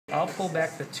I'll pull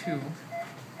back the tube.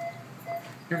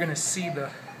 You're going to see the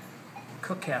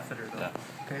Cook catheter though. Yeah.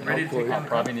 Okay, ready to take on the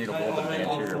probably need a little bit of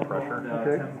anterior pressure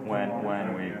when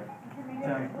we...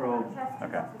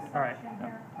 Okay. Alright.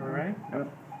 Are we ready? Yep.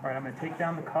 Alright, I'm going to take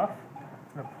down the cuff.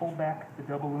 I'm going to pull back the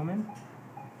double lumen.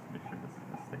 Make sure this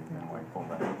stays in while you pull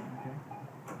back. Okay.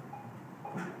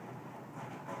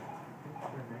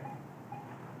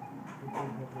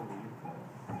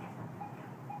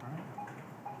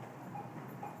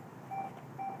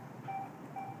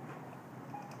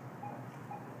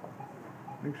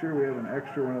 Make sure we have an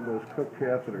extra one of those Cook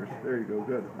catheters. There you go,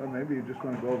 good. Well, maybe you just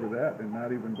want to go over that and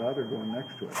not even bother going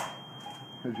next to it.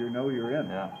 Because you know you're in.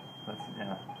 Yeah,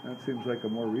 That seems like a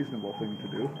more reasonable thing to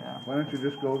do. Yeah. Why don't you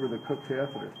just go over the Cook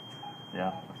catheter?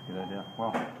 Yeah, that's a good idea.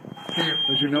 Well,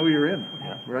 because you know you're in,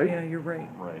 right? Yeah, you're right.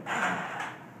 Right.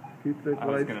 Keep the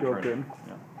GlideScope in.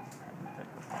 Yeah.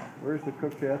 Where's the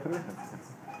Cook catheter?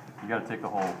 You got to take the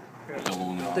whole double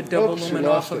lumen off. The double Oops, lumen you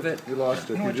off lost of it. You lost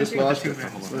it. No, You just lost it.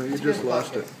 You just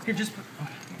lost it. Here, just put,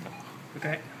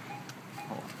 okay.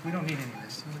 We don't need any of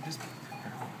this. We'll just.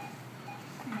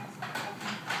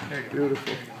 There you go.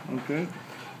 Beautiful. Okay.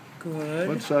 Good.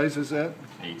 What size is that?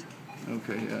 8.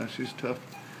 Okay, yeah, she's tough.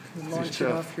 Launch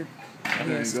it off your.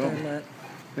 There you go.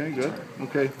 Okay, good.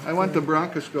 Okay, I want the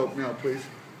bronchoscope now, please.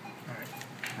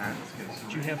 All right, let's get it.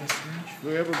 Do you have a syringe? Do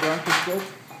we have a bronchoscope?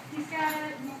 He's got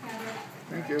it. He's got it.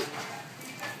 Thank you.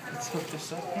 Let's hook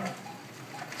this up here.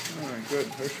 All right,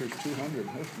 good. Pressure's 200.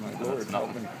 That's my lord. That's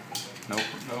nothing. No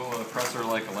pressure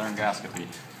like a laryngoscopy.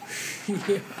 Yeah.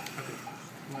 Okay. You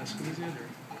want to squeeze it or?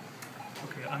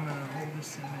 Okay, I'm going to hold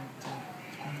this in at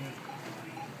 20.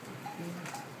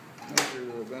 How's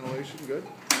your ventilation? Good?